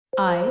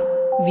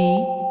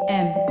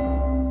IVM.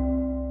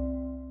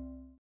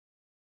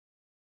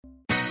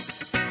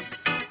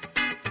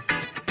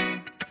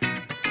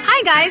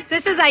 Hi guys,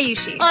 this is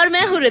Ayushi. और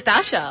मैं हूँ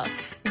रिताशा.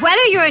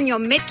 Whether you're in your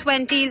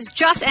mid-20s,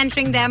 just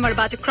entering them, or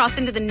about to cross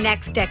into the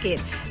next decade,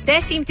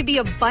 there seem to be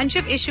a bunch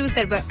of issues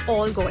that we're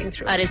all going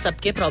through. अरे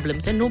सबके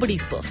problems हैं.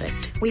 Nobody's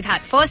perfect. We've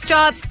had first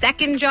jobs,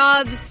 second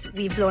jobs,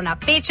 we've blown our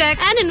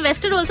paychecks. And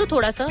invested also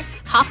थोड़ा सा.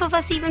 Half of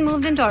us even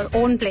moved into our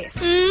own place.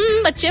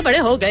 बच्चे बड़े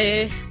हो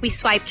गए. We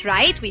swiped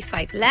right, we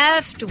swiped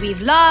left,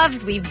 we've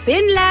loved, we've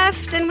been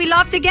left, and we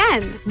loved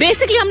again.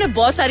 Basically हमने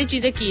बहुत सारी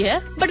चीजें की है,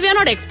 but we are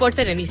not experts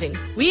at anything.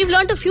 We've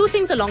learned a few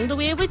things along the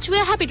way which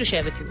we're happy to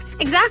share with you.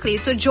 Exactly.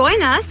 So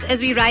join us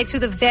as we ride through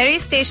the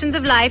various stations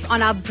of life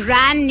on our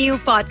brand new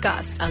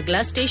podcast,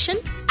 अगला station,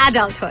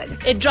 Adulthood.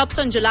 it drops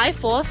on July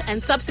 4th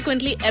and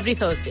subsequently every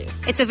Thursday.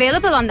 It's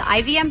available on the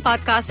IVM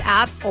podcast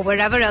app or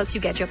wherever else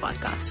you get your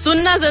podcasts.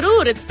 सुनना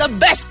जरूर. It's the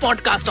best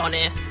podcast on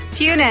air.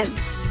 Tune in.